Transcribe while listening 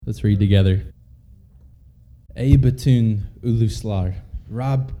Let's read together. Ey bütün uluslar,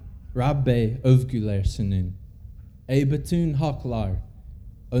 Rabbe övgüler sunun. Ey bütün halklar,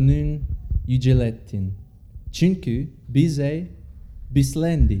 onun yücelettin. Çünkü bize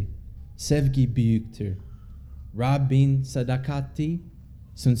beslendi, sevgi büyüktür. Rabbin sadakati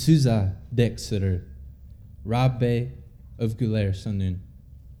sonsuza dek sürür. Rabbe övgüler sunun.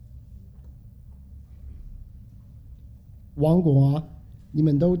 王国啊，你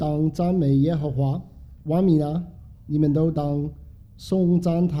们都当赞美耶和华；万民啊，你们都当颂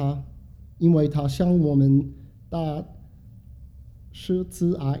赞他，因为他向我们大施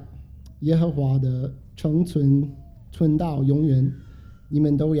慈爱。耶和华的诚存到永远，你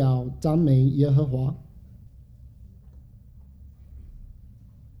们都要赞美耶和华。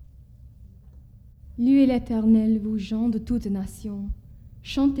Louez l'Éternel, vous gens de toutes nations.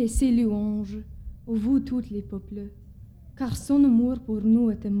 Chantez ses louanges, vous tous les peuples. Car son amour pour nous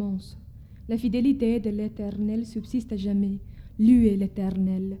est immense. La fidélité de l'Éternel subsiste à jamais. Louez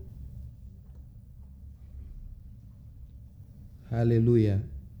l'Éternel. Haleluya!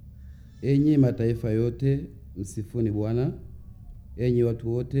 Enyi mataifa yote, msifuni Bwana. Enyi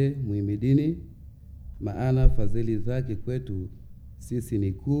watu wote, muhimidini, maana fadhili zake kwetu sisi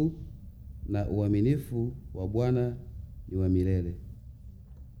ni kuu, na uaminifu wa Bwana ni wa milele.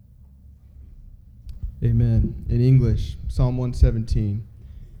 Amen. In English, Psalm 117.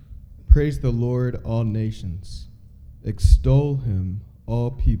 Praise the Lord, all nations. Extol him,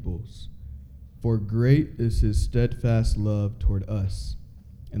 all peoples. For great is his steadfast love toward us,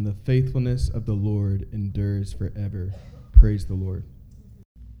 and the faithfulness of the Lord endures forever. Praise the Lord.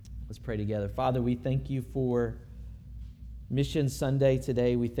 Let's pray together. Father, we thank you for Mission Sunday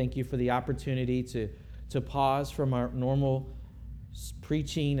today. We thank you for the opportunity to pause from our normal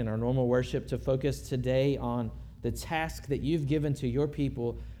preaching and our normal worship to focus today on the task that you've given to your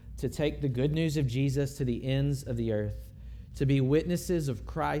people to take the good news of Jesus to the ends of the earth, to be witnesses of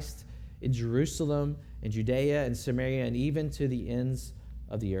Christ in Jerusalem and Judea and Samaria and even to the ends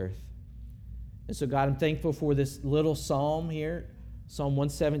of the earth. And so, God, I'm thankful for this little psalm here, Psalm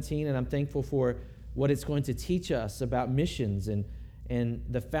 117, and I'm thankful for what it's going to teach us about missions and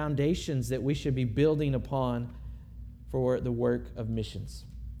the foundations that we should be building upon for the work of missions.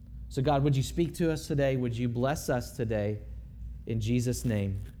 So God, would you speak to us today? Would you bless us today? In Jesus'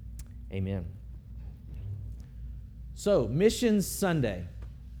 name, amen. So, Missions Sunday.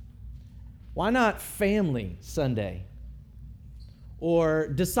 Why not Family Sunday? Or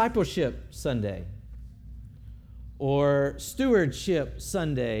Discipleship Sunday? Or Stewardship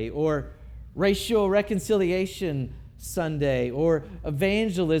Sunday? Or Racial Reconciliation Sunday? Or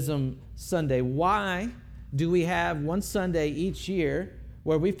Evangelism Sunday? Why do we have one Sunday each year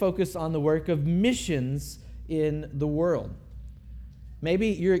where we focus on the work of missions in the world? Maybe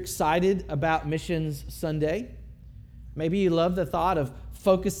you're excited about Missions Sunday. Maybe you love the thought of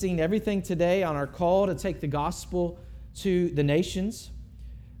focusing everything today on our call to take the gospel to the nations.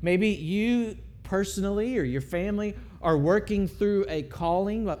 Maybe you personally or your family are working through a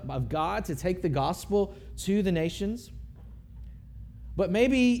calling of God to take the gospel to the nations. But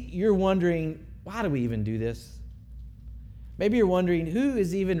maybe you're wondering, why do we even do this? Maybe you're wondering, who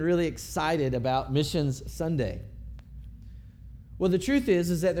is even really excited about Missions Sunday? Well, the truth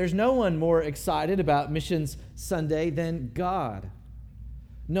is that there's no one more excited about Missions Sunday than God.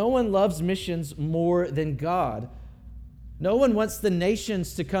 No one loves missions more than God. No one wants the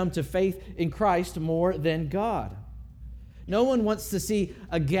nations to come to faith in Christ more than God. No one wants to see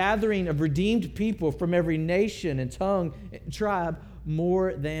a gathering of redeemed people from every nation and tongue and tribe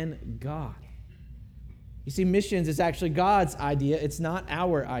more than God. You see, missions is actually God's idea. It's not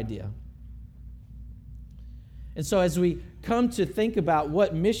our idea. And so as we come to think about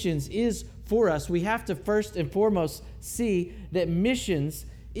what missions is for us, we have to first and foremost see that missions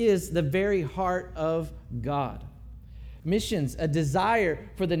is the very heart of God. Missions, a desire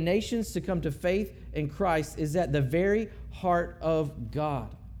for the nations to come to faith in Christ, is at the very heart of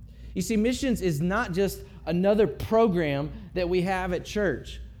God. You see, missions is not just another program that we have at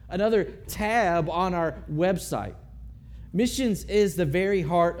church, another tab on our website. Missions is the very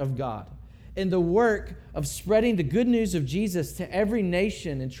heart of God. And the work of spreading the good news of Jesus to every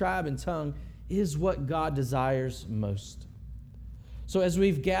nation and tribe and tongue is what God desires most. So as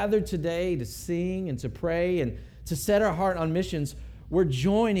we've gathered today to sing and to pray and to set our heart on missions, we're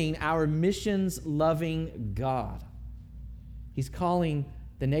joining our missions-loving God. He's calling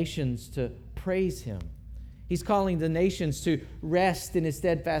the nations to praise Him. He's calling the nations to rest in His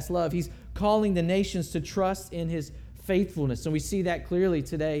steadfast love. He's calling the nations to trust in His faithfulness. And we see that clearly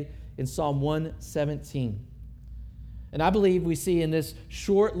today in Psalm 117. And I believe we see in this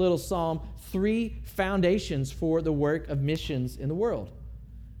short little psalm 3 foundations for the work of missions in the world.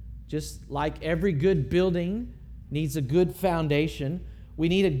 Just like every good building needs a good foundation, we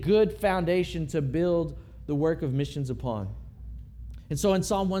need a good foundation to build the work of missions upon. And so in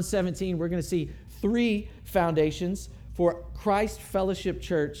Psalm 117, we're going to see 3 foundations for Christ Fellowship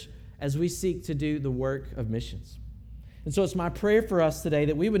Church as we seek to do the work of missions. And so it's my prayer for us today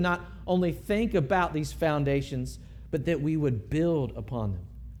that we would not only think about these foundations, but that we would build upon them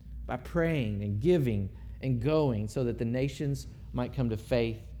by praying and giving and going so that the nations might come to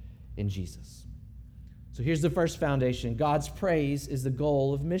faith in Jesus. So here's the first foundation. God's praise is the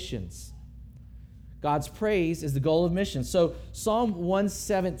goal of missions. God's praise is the goal of missions. So Psalm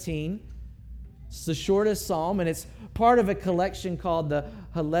 117, it's the shortest psalm, and it's part of a collection called the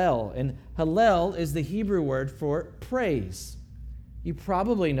Hallel. And Hallel is the Hebrew word for praise. You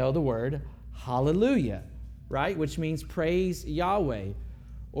probably know the word hallelujah, right? Which means praise Yahweh.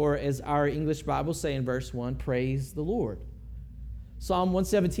 Or as our English Bibles say in verse 1, praise the Lord. Psalm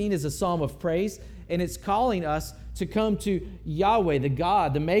 117 is a psalm of praise, and it's calling us to come to Yahweh, the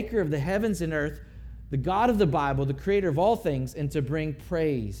God, the maker of the heavens and earth, the God of the Bible, the creator of all things, and to bring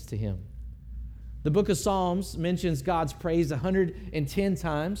praise to him. The book of Psalms mentions God's praise 110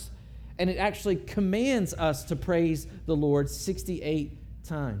 times, and it actually commands us to praise the Lord 68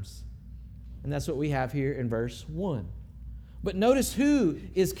 times. And that's what we have here in verse 1. But notice who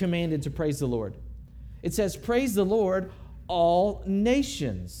is commanded to praise the Lord. It says, praise the Lord, all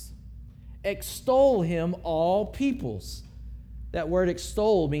nations. Extol him, all peoples. That word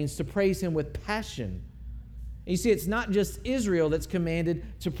extol means to praise him with passion. And you see, it's not just Israel that's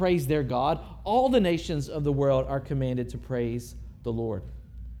commanded to praise their God. All the nations of the world are commanded to praise the Lord.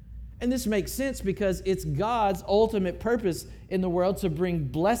 And this makes sense because it's God's ultimate purpose in the world to bring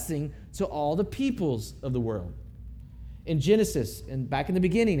blessing to all the peoples of the world. In Genesis, and back in the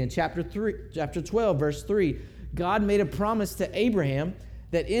beginning, in chapter 12, verse 3, God made a promise to Abraham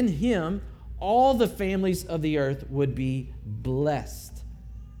that in him all the families of the earth would be blessed.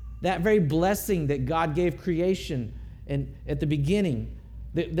 That very blessing that God gave creation and at the beginning,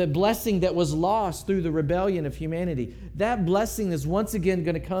 the blessing that was lost through the rebellion of humanity, that blessing is once again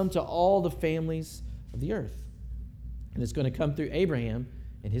going to come to all the families of the earth. And it's going to come through Abraham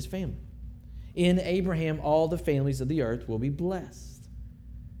and his family. In Abraham, all the families of the earth will be blessed.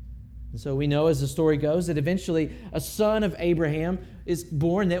 And so we know, as the story goes, that eventually a son of Abraham is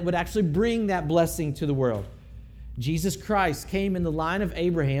born that would actually bring that blessing to the world. Jesus Christ came in the line of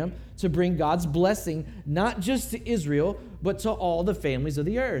Abraham to bring God's blessing, not just to Israel, but to all the families of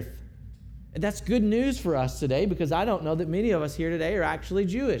the earth. And that's good news for us today, because I don't know that many of us here today are actually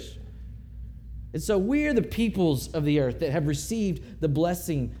Jewish. And so we're the peoples of the earth that have received the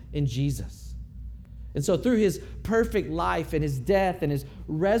blessing in Jesus. And so through his perfect life and his death and his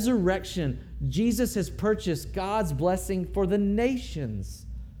resurrection, Jesus has purchased God's blessing for the nations.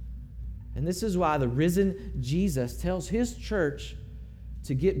 And this is why the risen Jesus tells his church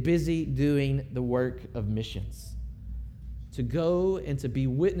to get busy doing the work of missions, to go and to be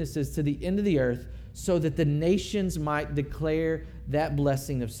witnesses to the end of the earth so that the nations might declare that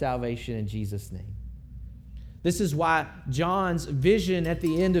blessing of salvation in Jesus' name. This is why John's vision at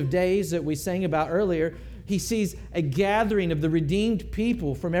the end of days that we sang about earlier, he sees a gathering of the redeemed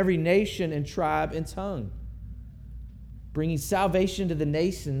people from every nation and tribe and tongue. Bringing salvation to the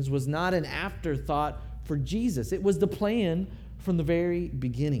nations was not an afterthought for Jesus. It was the plan from the very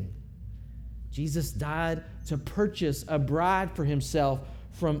beginning. Jesus died to purchase a bride for himself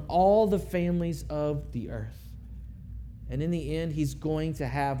from all the families of the earth. And in the end, he's going to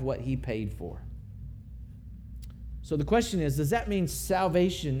have what he paid for. So the question is, does that mean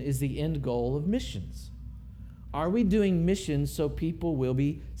salvation is the end goal of missions? Are we doing missions so people will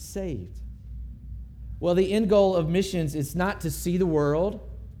be saved? Well, the end goal of missions is not to see the world.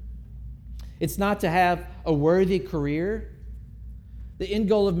 It's not to have a worthy career. The end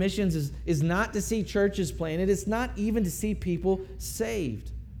goal of missions is not to see churches planted. It's not even to see people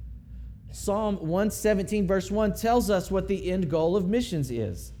saved. Psalm 117, verse 1 tells us what the end goal of missions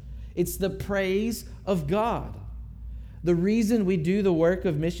is. It's the praise of God. The reason we do the work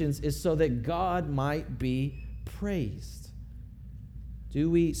of missions is so that God might be praised. Do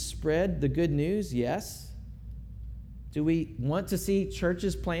we spread the good news? Yes. Do we want to see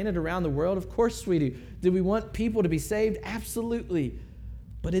churches planted around the world? Of course we do. Do we want people to be saved? Absolutely.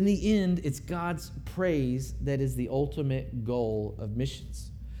 But in the end, it's God's praise that is the ultimate goal of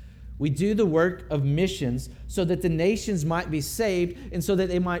missions. We do the work of missions so that the nations might be saved and so that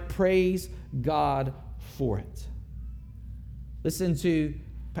they might praise God for it. Listen to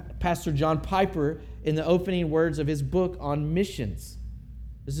Pastor John Piper in the opening words of his book on missions.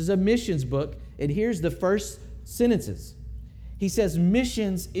 This is a missions book, and here's the first sentences. He says,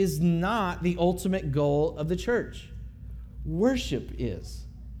 missions is not the ultimate goal of the church. Worship is.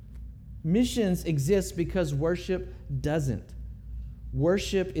 Missions exists because worship doesn't.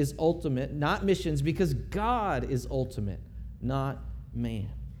 Worship is ultimate, not missions, because God is ultimate, not man.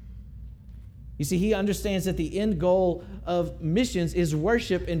 You see, he understands that the end goal of missions is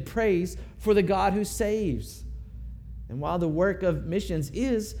worship and praise for the God who saves. And while the work of missions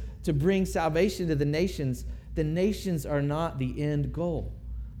is to bring salvation to the nations are not the end goal.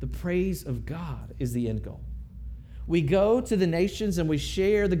 The praise of God is the end goal. We go to the nations and we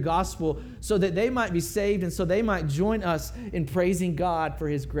share the gospel so that they might be saved and so they might join us in praising God for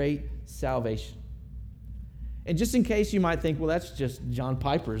his great salvation. And just in case you might think, well, that's just John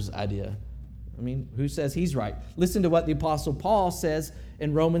Piper's idea. I mean, who says he's right? Listen to what the Apostle Paul says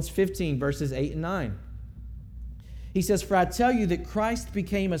in Romans 15, verses 8 and 9. He says, "For I tell you that Christ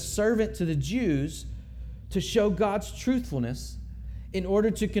became a servant to the Jews to show God's truthfulness, in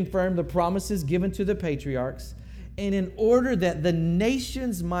order to confirm the promises given to the patriarchs, and in order that the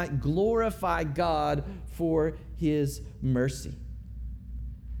nations might glorify God for his mercy."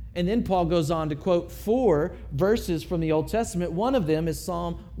 And then Paul goes on to quote 4 verses from the Old Testament. One of them is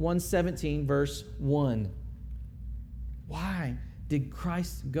Psalm 117, verse 1. Why did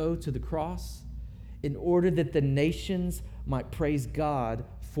Christ go to the cross? In order that the nations might praise God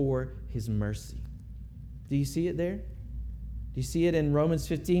for his mercy. Do you see it there? Do you see it in Romans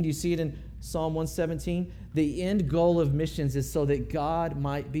 15? Do you see it in Psalm 117? The end goal of missions is so that God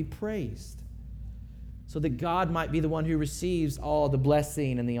might be praised. So that God might be the one who receives all the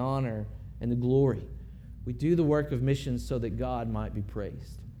blessing and the honor and the glory. We do the work of missions so that God might be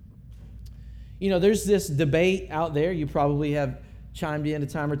praised. You know, there's this debate out there, you probably have chimed in a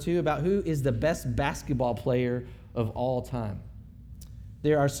time or two, about who is the best basketball player of all time.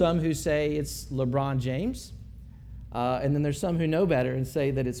 There are some who say it's LeBron James, and then there's some who know better and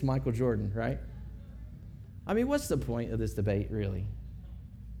say that it's Michael Jordan, right? I mean, what's the point of this debate, really?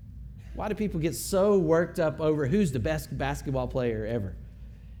 Why do people get so worked up over who's the best basketball player ever?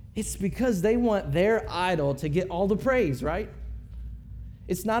 It's because they want their idol to get all the praise, right?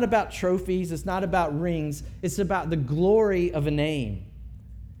 It's not about trophies. It's not about rings. It's about the glory of a name.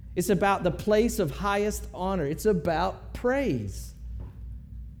 It's about the place of highest honor. It's about praise.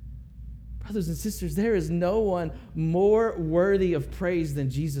 Brothers and sisters, there is no one more worthy of praise than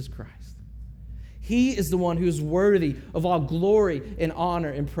Jesus Christ. He is the one who is worthy of all glory and honor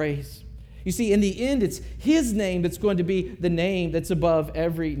and praise. You see, in the end, it's his name that's going to be the name that's above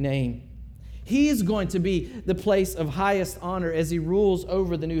every name. He is going to be the place of highest honor as he rules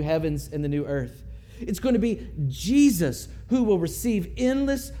over the new heavens and the new earth. It's going to be Jesus who will receive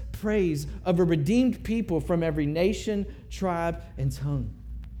endless praise of a redeemed people from every nation, tribe, and tongue.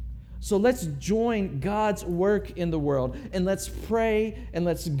 So let's join God's work in the world, and let's pray and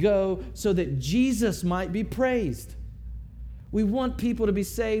let's go so that Jesus might be praised. We want people to be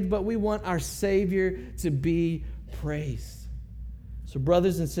saved, but we want our Savior to be praised. So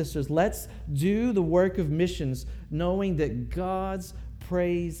brothers and sisters, let's do the work of missions knowing that God's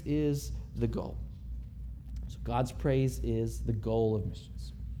praise is the goal. So God's praise is the goal of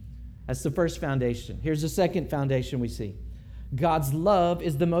missions. That's the first foundation. Here's the second foundation we see. God's love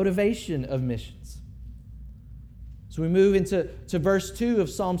is the motivation of missions. So we move into verse 2 of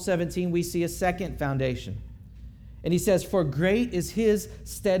Psalm 17, we see a second foundation. And he says, "For great is his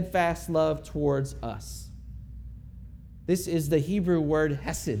steadfast love towards us." This is the Hebrew word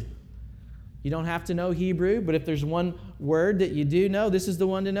hesed. You don't have to know Hebrew, but if there's one word that you do know, this is the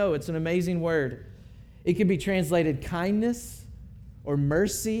one to know. It's an amazing word. It can be translated kindness or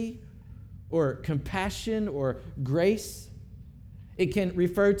mercy or compassion or grace. It can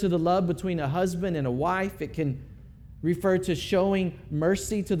refer to the love between a husband and a wife. It can refer to showing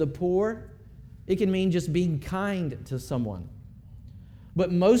mercy to the poor. It can mean just being kind to someone.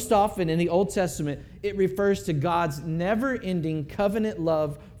 But most often in the Old Testament, it refers to God's never-ending covenant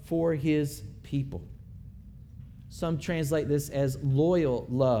love for his people. Some translate this as loyal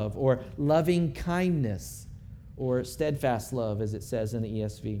love or loving kindness or steadfast love, as it says in the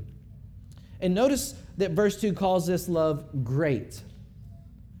ESV. And notice that verse 2 calls this love great.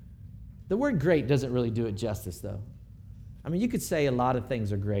 The word great doesn't really do it justice, though. I mean, you could say a lot of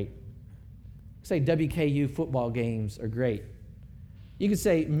things are great. Say WKU football games are great. You could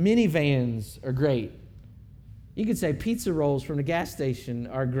say minivans are great. You could say pizza rolls from the gas station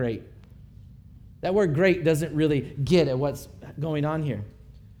are great. That word great doesn't really get at what's going on here.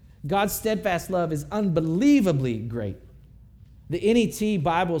 God's steadfast love is unbelievably great. The NET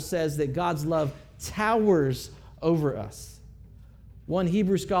Bible says that God's love towers over us. One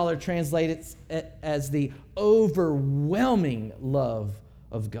Hebrew scholar translates it as the overwhelming love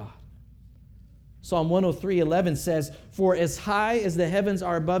of God. Psalm 103:11 says, "For as high as the heavens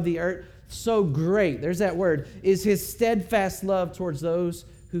are above the earth, so great," there's that word, "is his steadfast love towards those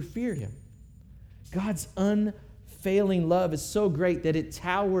who fear him." God's unfailing love is so great that it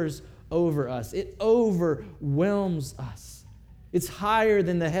towers over us. It overwhelms us. It's higher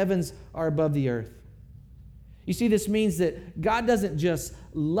than the heavens are above the earth. You see, this means that God doesn't just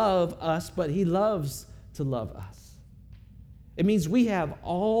love us, but he loves to love us. It means we have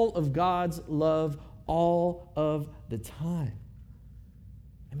all of God's love all of the time.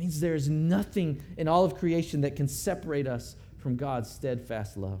 It means there is nothing in all of creation that can separate us from God's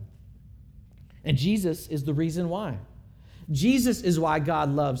steadfast love. And Jesus is the reason why. Jesus is why God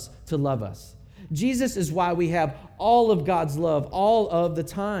loves to love us. Jesus is why we have all of God's love all of the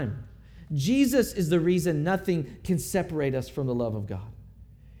time. Jesus is the reason nothing can separate us from the love of God.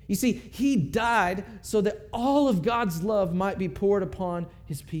 You see, he died so that all of God's love might be poured upon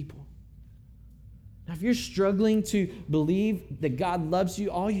his people. Now, if you're struggling to believe that God loves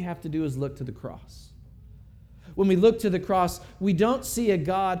you, all you have to do is look to the cross. When we look to the cross, we don't see a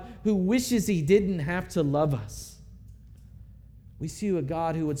God who wishes he didn't have to love us. We see a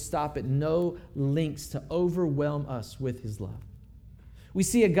God who would stop at no lengths to overwhelm us with his love. We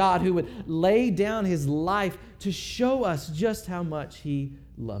see a God who would lay down his life to show us just how much he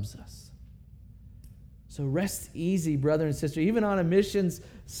loves us. So rest easy, brother and sister, even on a Missions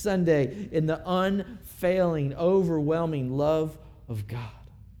Sunday, in the unfailing, overwhelming love of God.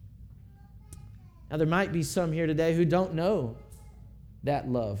 Now, there might be some here today who don't know that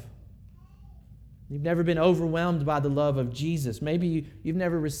love. You've never been overwhelmed by the love of Jesus. Maybe you've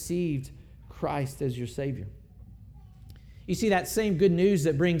never received Christ as your Savior. You see, that same good news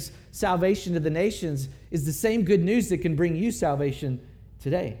that brings salvation to the nations is the same good news that can bring you salvation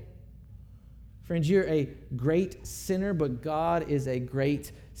today. Friends, you're a great sinner, but God is a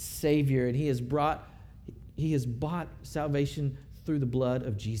great Savior, and He has bought salvation through the blood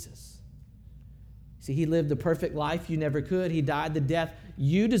of Jesus. See, He lived the perfect life you never could. He died the death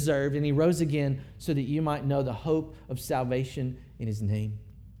you deserved, and He rose again so that you might know the hope of salvation in His name.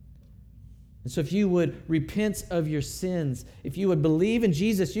 And so if you would repent of your sins, if you would believe in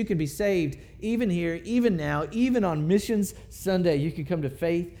Jesus, you can be saved even here, even now, even on Missions Sunday. You can come to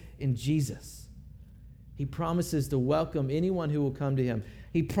faith in Jesus. He promises to welcome anyone who will come to Him.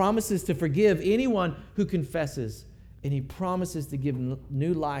 He promises to forgive anyone who confesses. And He promises to give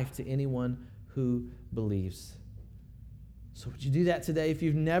new life to anyone who believes. So would you do that today? If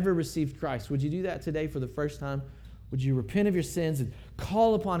you've never received Christ, would you do that today for the first time? Would you repent of your sins and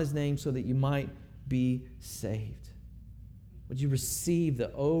call upon His name so that you might be saved? Would you receive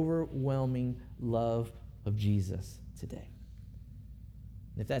the overwhelming love of Jesus today?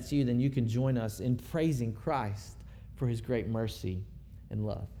 And if that's you, then you can join us in praising Christ for His great mercy and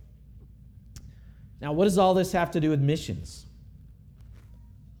love. Now, what does all this have to do with missions?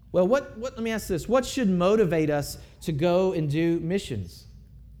 Well, let me ask this. What should motivate us to go and do missions?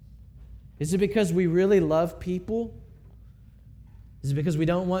 Is it because we really love people? Is it because we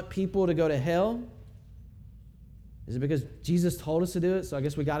don't want people to go to hell? Is it because Jesus told us to do it, so I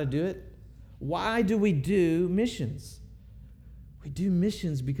guess we got to do it? Why do we do missions? We do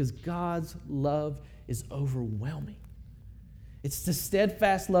missions because God's love is overwhelming. It's the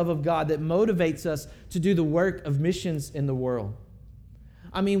steadfast love of God that motivates us to do the work of missions in the world.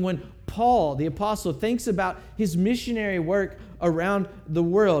 I mean, when Paul, the apostle, thinks about his missionary work around the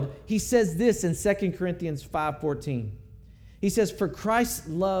world, he says this in 2 Corinthians 5:14. He says, "For Christ's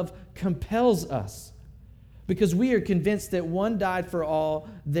love compels us, because we are convinced that one died for all,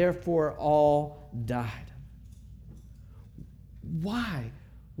 therefore all died." Why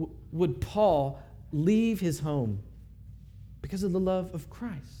would Paul leave his home? Because of the love of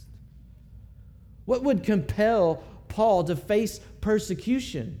Christ. What would compel Paul to face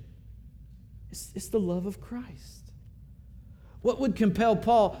persecution? It's the love of Christ. What would compel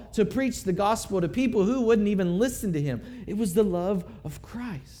Paul to preach the gospel to people who wouldn't even listen to him? It was the love of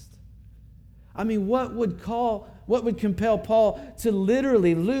Christ. I mean, what would compel Paul to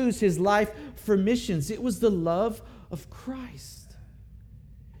literally lose his life for missions? It was the love of Christ.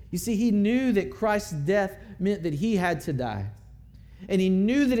 You see, he knew that Christ's death meant that he had to die. And he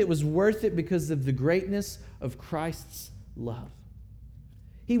knew that it was worth it because of the greatness of Christ's love.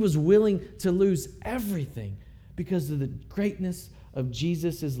 He was willing to lose everything because of the greatness of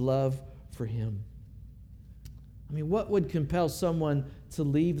Jesus' love for him. I mean, what would compel someone to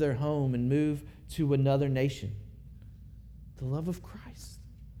leave their home and move to another nation? The love of Christ.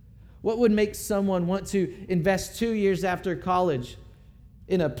 What would make someone want to invest 2 years after college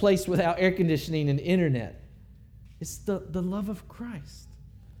in a place without air conditioning and internet? It's the love of Christ.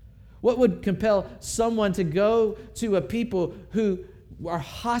 What would compel someone to go to a people who are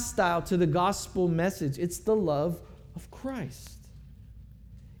hostile to the gospel message? It's the love of Christ.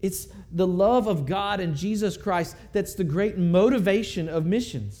 It's the love of God and Jesus Christ that's the great motivation of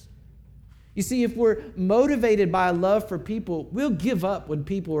missions. You see, if we're motivated by a love for people, we'll give up when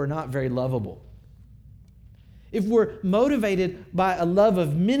people are not very lovable. If we're motivated by a love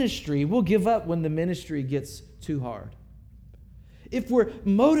of ministry, we'll give up when the ministry gets too hard. If we're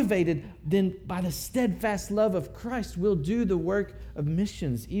motivated then by the steadfast love of Christ, we'll do the work of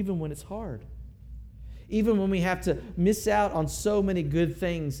missions even when it's hard. Even when we have to miss out on so many good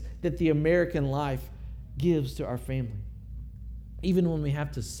things that the American life gives to our family. Even when we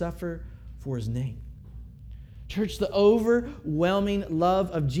have to suffer for His name. Church, the overwhelming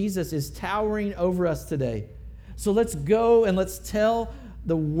love of Jesus is towering over us today. So let's go and let's tell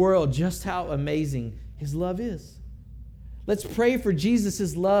the world just how amazing His love is. Let's pray for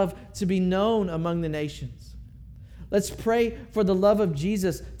Jesus' love to be known among the nations. Let's pray for the love of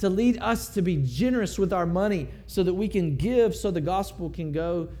Jesus to lead us to be generous with our money so that we can give so the gospel can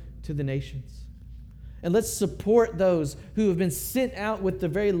go to the nations. And let's support those who have been sent out with the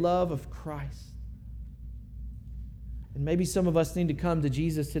very love of Christ. And maybe some of us need to come to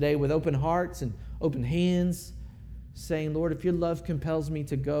Jesus today with open hearts and open hands, saying, Lord, if your love compels me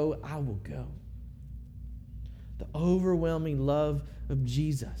to go, I will go. The overwhelming love of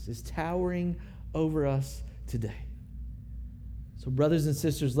Jesus is towering over us today. So, brothers and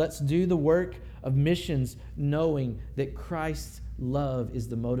sisters, let's do the work of missions knowing that Christ's love is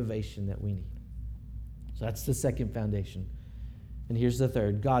the motivation that we need. So that's the second foundation. And here's the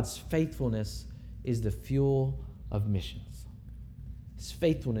third. God's faithfulness is the fuel of missions. His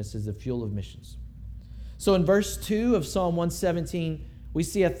faithfulness is the fuel of missions. So in verse 2 of Psalm 117, we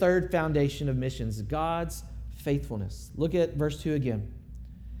see a third foundation of missions, God's faithfulness. Look at verse 2 again.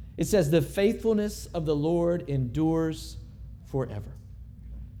 It says, the faithfulness of the Lord endures forever.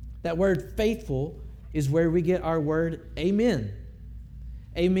 That word faithful is where we get our word amen.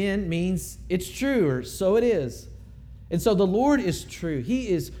 Amen means it's true, or so it is. And so the Lord is true. He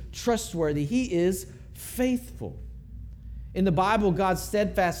is trustworthy. He is faithful. In the Bible, God's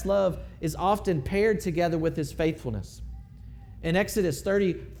steadfast love is often paired together with His faithfulness. In Exodus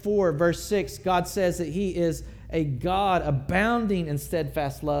 34, verse 6, God says that He is a God abounding in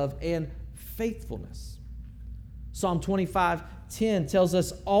steadfast love and faithfulness. Psalm 25:10 tells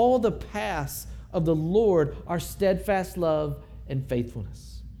us all the paths of the Lord are steadfast love and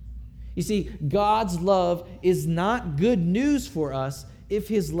faithfulness. You see, God's love is not good news for us if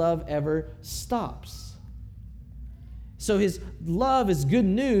His love ever stops. So His love is good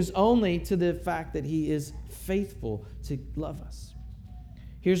news only to the fact that He is faithful to love us.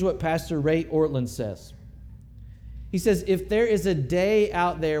 Here's what Pastor Ray Ortlund says. He says, if there is a day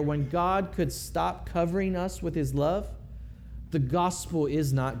out there when God could stop covering us with His love, the gospel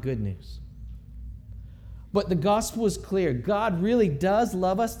is not good news. But the gospel is clear. God really does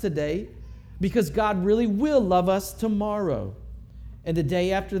love us today because God really will love us tomorrow and the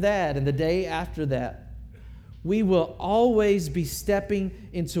day after that and the day after that. We will always be stepping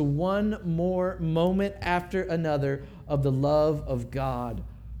into one more moment after another of the love of God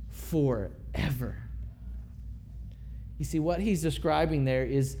forever. You see, what he's describing there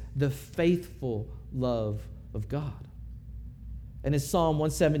is the faithful love of God. And as Psalm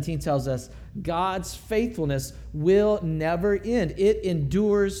 117 tells us, God's faithfulness will never end. It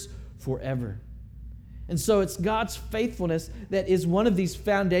endures forever. And so it's God's faithfulness that is one of these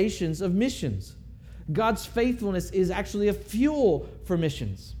foundations of missions. God's faithfulness is actually a fuel for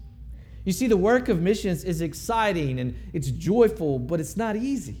missions. You see, the work of missions is exciting and it's joyful, but it's not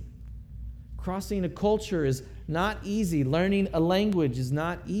easy. Crossing a culture is not easy. Learning a language is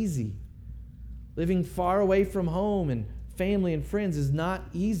not easy. Living far away from home and family and friends is not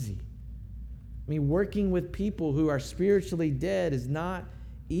easy. I mean, working with people who are spiritually dead is not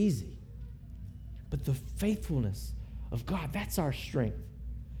easy. But the faithfulness of God, that's our strength.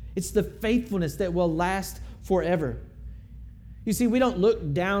 It's the faithfulness that will last forever. You see, we don't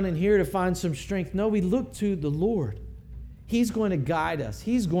look down in here to find some strength. No, we look to the Lord. He's going to guide us.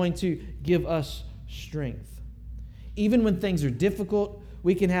 He's going to give us strength. Even when things are difficult,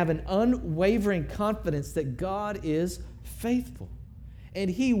 we can have an unwavering confidence that God is faithful. And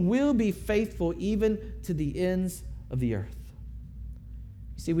He will be faithful even to the ends of the earth.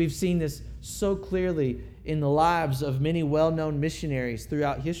 You see, we've seen this so clearly in the lives of many well-known missionaries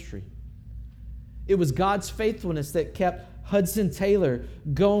throughout history. It was God's faithfulness that kept Hudson Taylor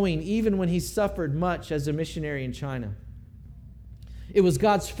going even when he suffered much as a missionary in China. It was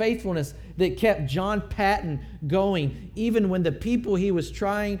God's faithfulness that kept John Patton going even when the people he was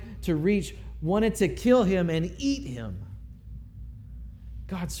trying to reach wanted to kill him and eat him.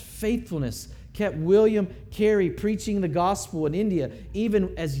 God's faithfulness kept William Carey preaching the gospel in India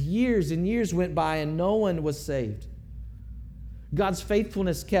even as years and years went by and no one was saved. God's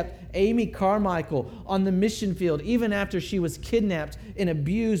faithfulness kept Amy Carmichael on the mission field even after she was kidnapped and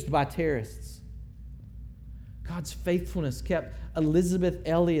abused by terrorists. God's faithfulness kept Elizabeth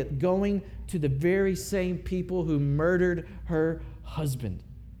Elliot going to the very same people who murdered her husband.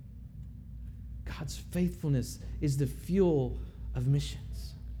 God's faithfulness is the fuel of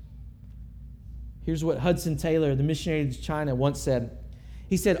missions. Here's what Hudson Taylor, the missionary to China, once said.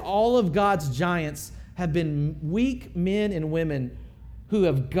 He said, "All of God's giants have been weak men and women who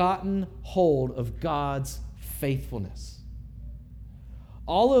have gotten hold of God's faithfulness."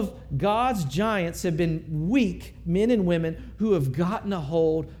 All of God's giants have been weak men and women who have gotten a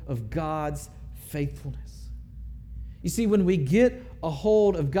hold of God's faithfulness. You see, when we get a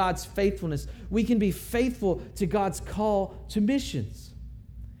hold of God's faithfulness, we can be faithful to God's call to missions.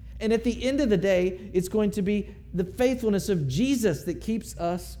 And at the end of the day, it's going to be the faithfulness of Jesus that keeps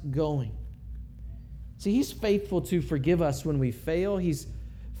us going. See, He's faithful to forgive us when we fail. He's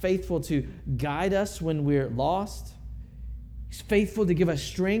faithful to guide us when we're lost. He's faithful to give us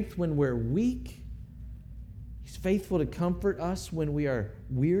strength when we're weak. He's faithful to comfort us when we are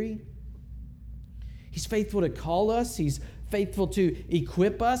weary. He's faithful to call us. He's faithful to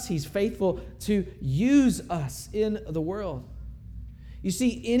equip us. He's faithful to use us in the world. You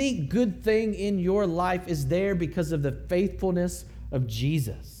see, any good thing in your life is there because of the faithfulness of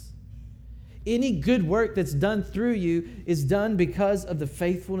Jesus. Any good work that's done through you is done because of the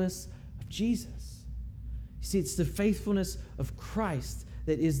faithfulness of Jesus. You see, it's the faithfulness of Christ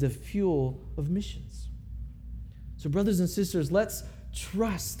that is the fuel of missions. So, brothers and sisters, let's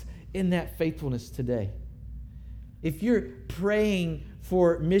trust in that faithfulness today. If you're praying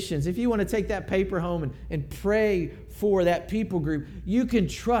for missions, if you want to take that paper home and pray for that people group, you can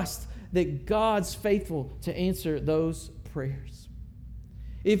trust that God's faithful to answer those prayers.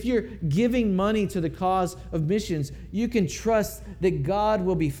 If you're giving money to the cause of missions, you can trust that God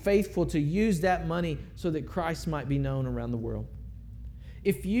will be faithful to use that money so that Christ might be known around the world.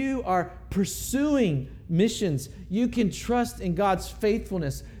 If you are pursuing missions, you can trust in God's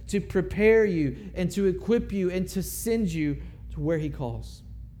faithfulness to prepare you and to equip you and to send you to where He calls.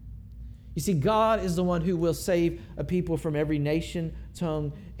 You see, God is the one who will save a people from every nation,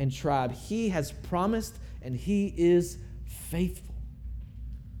 tongue, and tribe. He has promised and He is faithful.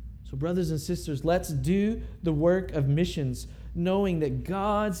 So, brothers and sisters, let's do the work of missions, knowing that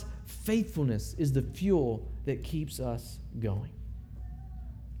God's faithfulness is the fuel that keeps us going.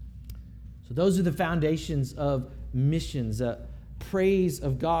 So those are the foundations of missions. Praise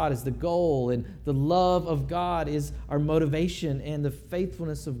of God is the goal, and the love of God is our motivation, and the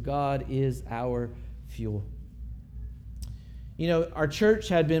faithfulness of God is our fuel. You know, our church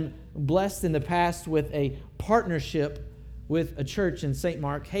had been blessed in the past with a partnership with a church in St.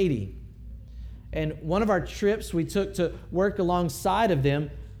 Mark, Haiti. And one of our trips we took to work alongside of them,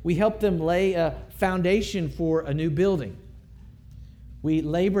 we helped them lay a foundation for a new building. We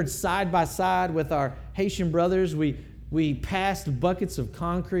labored side by side with our Haitian brothers. We passed buckets of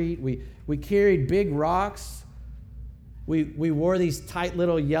concrete. We carried big rocks. We wore these tight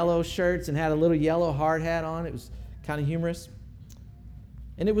little yellow shirts and had a little yellow hard hat on. It was kind of humorous.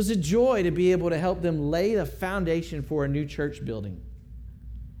 And it was a joy to be able to help them lay the foundation for a new church building.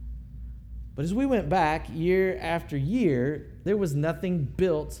 But as we went back year after year, there was nothing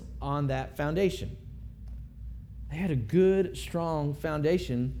built on that foundation. They had a good, strong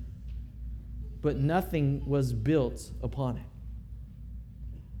foundation, but nothing was built upon it.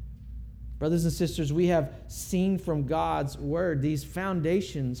 Brothers and sisters, we have seen from God's word these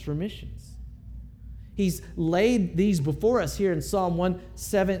foundations for missions. He's laid these before us here in Psalm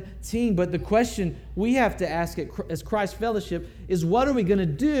 117, but the question we have to ask as Christ Fellowship is, what are we going to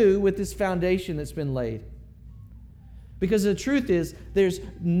do with this foundation that's been laid? Because the truth is,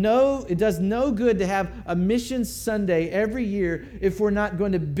 it does no good to have a mission Sunday every year if we're not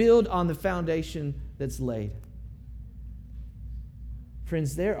going to build on the foundation that's laid.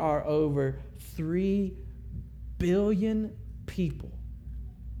 Friends, there are over 3 billion people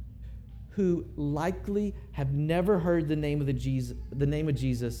who likely have never heard the name of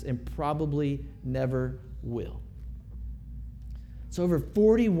Jesus and probably never will. It's over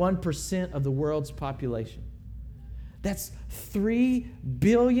 41% of the world's population. That's 3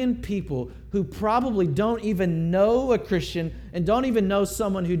 billion people who probably don't even know a Christian and don't even know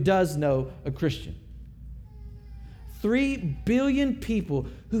someone who does know a Christian. 3 billion people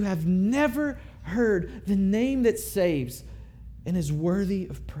who have never heard the name that saves and is worthy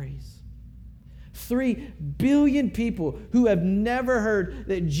of praise. 3 billion people who have never heard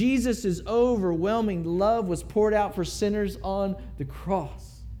that Jesus' overwhelming love was poured out for sinners on the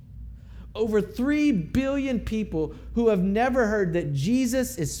cross. Over 3 billion people who have never heard that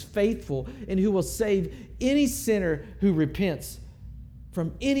Jesus is faithful and who will save any sinner who repents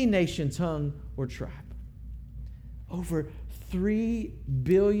from any nation, tongue, or tribe. Over 3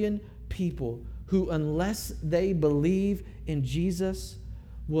 billion people who, unless they believe in Jesus,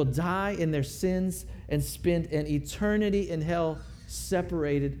 will die in their sins and spend an eternity in hell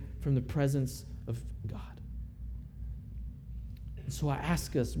separated from the presence of God. And so I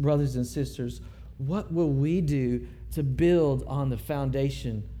ask us, brothers and sisters, what will we do to build on the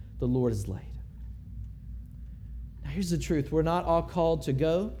foundation the Lord has laid? Now here's the truth. We're not all called to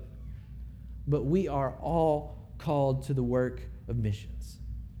go, but we are all called to the work of missions.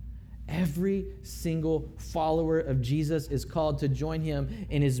 Every single follower of Jesus is called to join him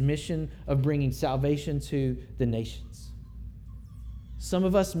in his mission of bringing salvation to the nations. Some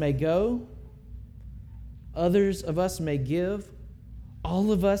of us may go, others of us may give,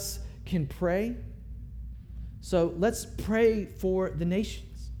 all of us can pray. So let's pray for the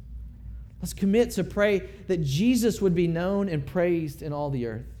nations. Let's commit to pray that Jesus would be known and praised in all the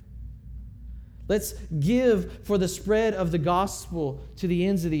earth. Let's give for the spread of the gospel to the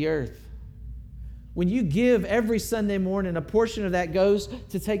ends of the earth. When you give every Sunday morning, a portion of that goes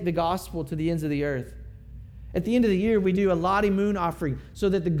to take the gospel to the ends of the earth. At the end of the year, we do a Lottie Moon offering so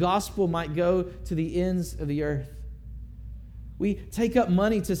that the gospel might go to the ends of the earth. We take up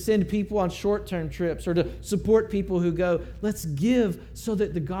money to send people on short-term trips or to support people who go. Let's give so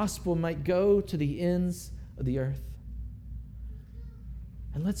that the gospel might go to the ends of the earth.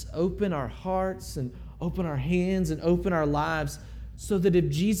 And let's open our hearts and open our hands and open our lives so that if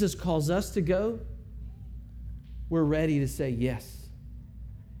Jesus calls us to go, we're ready to say, yes,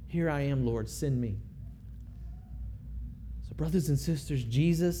 here I am, Lord, send me. So brothers and sisters,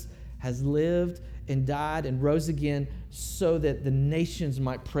 Jesus has lived and died and rose again so that the nations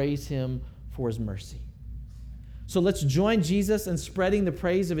might praise him for his mercy. So let's join Jesus in spreading the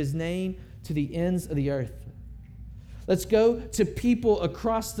praise of his name to the ends of the earth. Let's go to people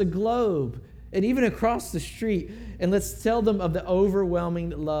across the globe and even across the street, and let's tell them of the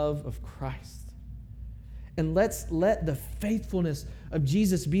overwhelming love of Christ. And let's let the faithfulness of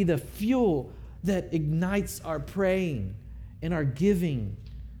Jesus be the fuel that ignites our praying and our giving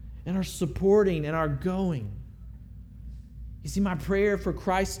and our supporting and our going. You see, my prayer for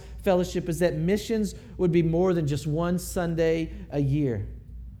Christ Fellowship is that missions would be more than just one Sunday a year,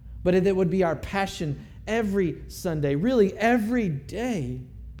 but that it would be our passion every Sunday, really every day.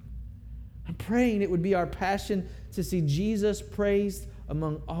 I'm praying it would be our passion to see Jesus praised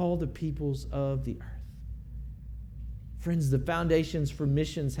among all the peoples of the earth. Friends, the foundations for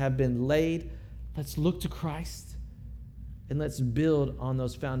missions have been laid. Let's look to Christ and let's build on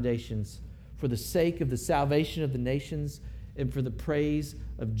those foundations for the sake of the salvation of the nations and for the praise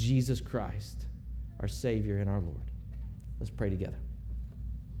of Jesus Christ, our Savior and our Lord. Let's pray together.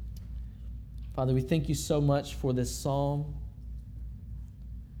 Father, we thank you so much for this psalm.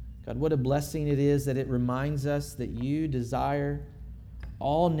 God, what a blessing it is that it reminds us that you desire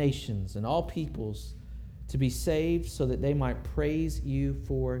all nations and all peoples to be saved so that they might praise you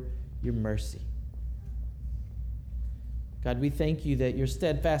for your mercy. God, we thank you that your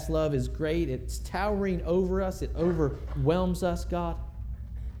steadfast love is great. It's towering over us. It overwhelms us, God.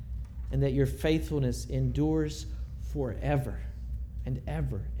 And that your faithfulness endures forever and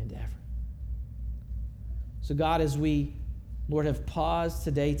ever and ever. So God, as we, Lord, have paused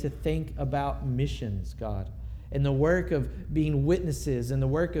today to think about missions, God, and the work of being witnesses and the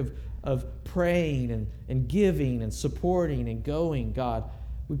work of praying and giving and supporting and going, God,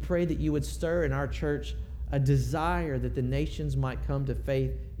 we pray that you would stir in our church a desire that the nations might come to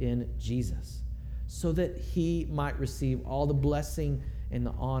faith in Jesus so that he might receive all the blessing and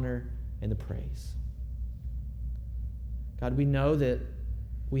the honor and the praise. God, we know that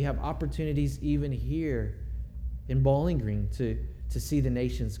we have opportunities even here in Bowling Green to see the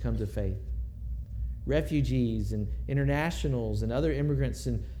nations come to faith. Refugees and internationals and other immigrants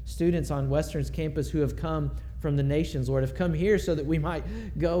and students on Western's campus who have come from the nations, Lord, have come here so that we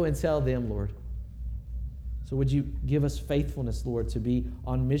might go and tell them, Lord. So would you give us faithfulness, Lord, to be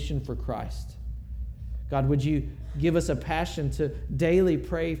on mission for Christ? God, would you give us a passion to daily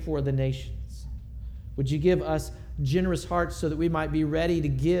pray for the nations? Would you give us generous hearts so that we might be ready to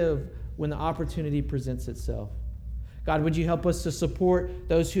give when the opportunity presents itself. God, would you help us to support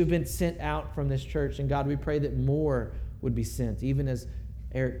those who have been sent out from this church? And God, we pray that more would be sent, even as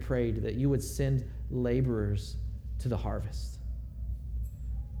Eric prayed, that you would send laborers to the harvest.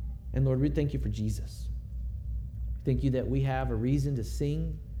 And Lord, we thank you for Jesus. Thank you that we have a reason to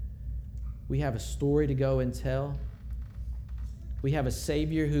sing. We have a story to go and tell. We have a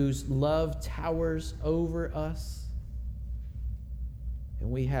Savior whose love towers over us.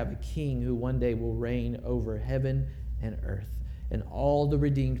 And we have a King who one day will reign over heaven and earth. And all the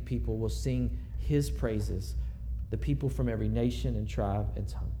redeemed people will sing his praises, the people from every nation and tribe and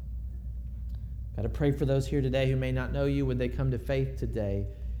tongue. God, I pray for those here today who may not know you. Would they come to faith today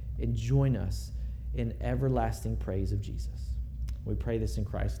and join us in everlasting praise of Jesus? We pray this in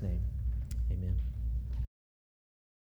Christ's name. Amen.